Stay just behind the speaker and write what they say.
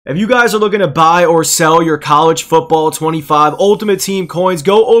If you guys are looking to buy or sell your college football 25 Ultimate Team coins,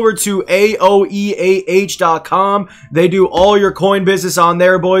 go over to aoeah.com. They do all your coin business on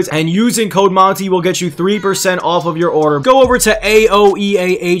there, boys, and using code Monty will get you 3% off of your order. Go over to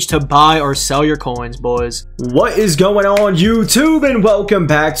aoeah to buy or sell your coins, boys. What is going on, YouTube, and welcome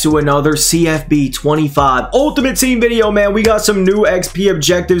back to another CFB 25 Ultimate Team video, man. We got some new XP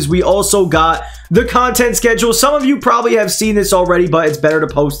objectives. We also got the content schedule. Some of you probably have seen this already, but it's better to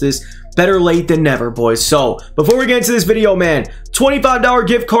post this. Better late than never, boys. So before we get into this video, man, $25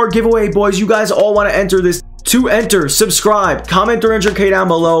 gift card giveaway, boys. You guys all want to enter this. To enter, subscribe, comment 300K down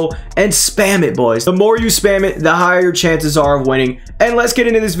below, and spam it, boys. The more you spam it, the higher your chances are of winning. And let's get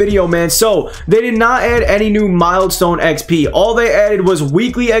into this video, man. So they did not add any new milestone XP. All they added was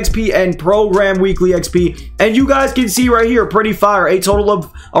weekly XP and program weekly XP. And you guys can see right here, pretty fire, a total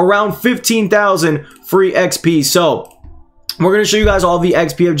of around 15,000 free XP. So we're going to show you guys all the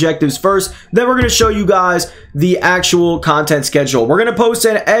XP objectives first. Then we're going to show you guys the actual content schedule. We're going to post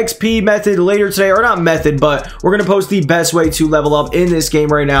an XP method later today, or not method, but we're going to post the best way to level up in this game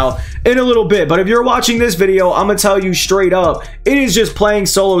right now in a little bit. But if you're watching this video, I'm going to tell you straight up, it is just playing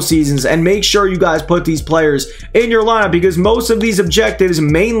solo seasons, and make sure you guys put these players in your lineup, because most of these objectives,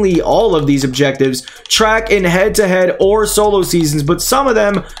 mainly all of these objectives, track in head-to-head or solo seasons, but some of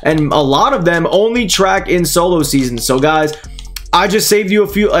them and a lot of them only track in solo seasons. So guys, I just saved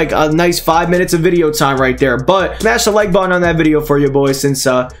you a nice 5 minutes of video time right there. But smash the like button on that video for you, boys, since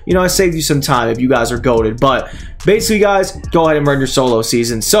you know, I saved you some time if you guys are goated. But basically, guys, go ahead and run your solo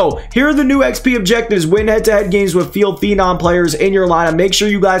season. So here are the new XP objectives. Win head-to-head games with Field Phenom players in your lineup. Make sure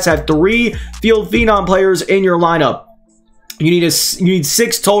you guys have 3 Field Phenom players in your lineup. You need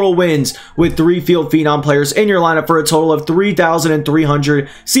 6 total wins with 3 Field Phenom players in your lineup for a total of 3,300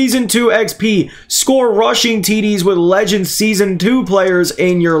 Season 2 XP. Score rushing TDs with Legends Season 2 players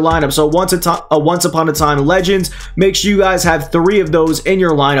in your lineup. So once upon a time Legends, make sure you guys have 3 of those in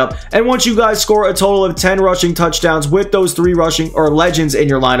your lineup. And once you guys score a total of 10 rushing touchdowns with those 3 rushing or Legends in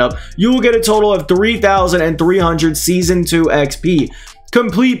your lineup, you will get a total of 3,300 Season 2 XP.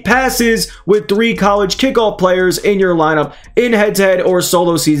 Complete passes with 3 college kickoff players in your lineup in head-to-head or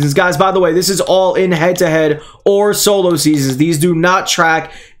solo seasons. Guys, by the way, this is all in head-to-head or solo seasons. These do not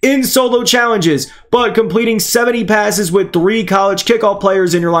track in solo challenges, but completing 70 passes with 3 college kickoff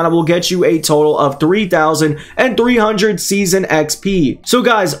players in your lineup will get you a total of 3,300 season XP. So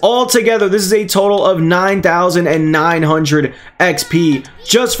guys, all together, this is a total of 9,900 XP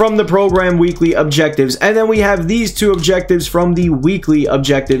just from the program weekly objectives. And then we have these 2 objectives from the weekly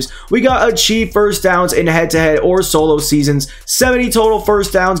objectives. We got achieve first downs in head-to-head or solo seasons. 70 total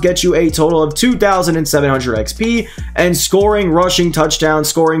first downs get you a total of 2,700 XP, and scoring rushing touchdowns,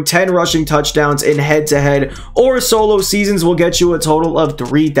 scoring 10 rushing touchdowns in head-to-head or solo seasons will get you a total of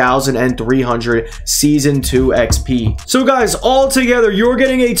 3,300 Season 2 XP. So guys, all together, you're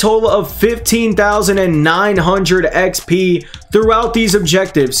getting a total of 15,900 XP throughout these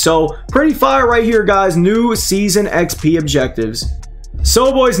objectives. So pretty fire right here, guys. New season XP objectives.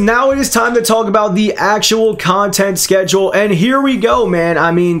 So boys, now it is time to talk about the actual content schedule, and here we go, man.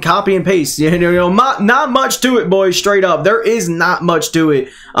 I mean, copy and paste, you know, not much to it, boys. Straight up, there is not much to it.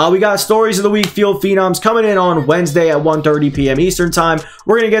 We got stories of the week, Field Phenoms, coming in on Wednesday at 1:30 p.m. Eastern time.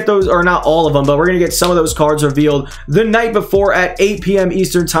 We're gonna get those, or not all of them, but we're gonna get some of those cards revealed the night before at 8 p.m.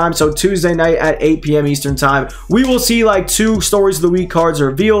 Eastern time. So Tuesday night at 8 p.m. Eastern time, we will see like 2 stories of the week cards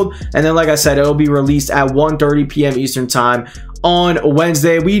revealed, and then like I said, it'll be released at 1:30 p.m. Eastern time on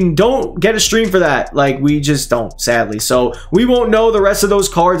Wednesday. We don't get a stream for that, like we just don't, sadly. So we won't know the rest of those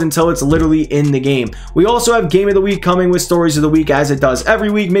cards until it's literally in the game. We also have Game of the Week coming with stories of the week, as it does every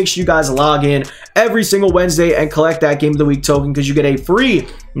week. Make sure you guys log in every single Wednesday and collect that Game of the Week token, because you get a free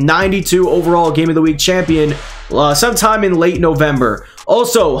 92 overall Game of the Week champion sometime in late November.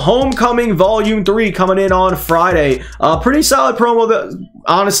 Also, Homecoming Volume 3 coming in on Friday. Pretty solid promo that,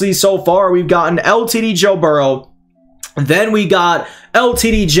 honestly, so far. We've gotten LTD Joe Burrow, then we got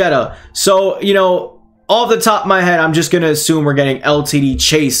LTD Jetta. So, you know, off the top of my head, I'm just going to assume we're getting LTD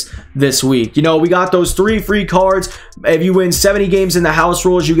Chase this week. You know, we got those 3 free cards. If you win 70 games in the house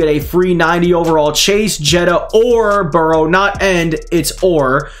rules, you get a free 90 overall Chase, Jetta, or Burrow. Not and, it's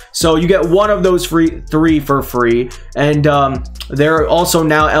or. So you get one of those 3 for free. And they're also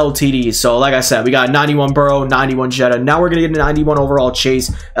now LTD. So like I said, we got 91 Burrow, 91 Jetta. Now we're going to get a 91 overall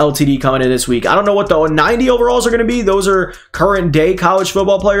Chase LTD coming in this week. I don't know what the 90 overalls are going to be. Those are current day college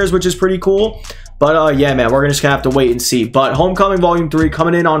football players, which is pretty cool. But yeah, man, we're just gonna have to wait and see. But Homecoming Volume 3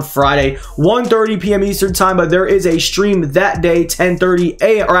 coming in on Friday, 1:30 p.m. Eastern Time. But there is a stream that day, 10:30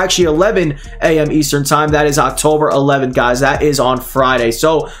 a.m. or actually 11 a.m. Eastern Time. That is October 11th, guys. That is on Friday.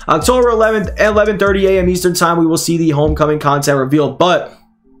 So October 11th, 11:30 a.m. Eastern Time, we will see the Homecoming content revealed. But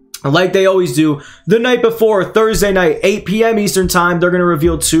like they always do, the night before, Thursday night, 8 p.m. Eastern Time, they're going to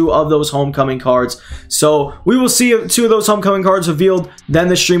reveal 2 of those Homecoming cards. So we will see 2 of those Homecoming cards revealed, then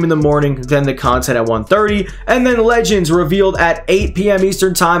the stream in the morning, then the content at 1:30, and then Legends revealed at 8 p.m.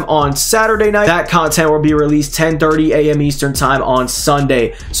 Eastern Time on Saturday night. That content will be released 10:30 a.m. Eastern Time on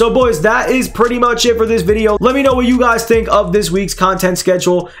Sunday. So boys, that is pretty much it for this video. Let me know what you guys think of this week's content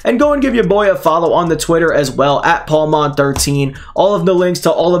schedule, and go and give your boy a follow on the Twitter as well, at PaulMon13. All of the links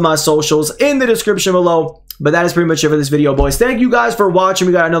to all of my socials in the description below. But that is pretty much it for this video, boys. Thank you guys for watching.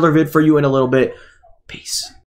 We got another vid for you in a little bit. Peace.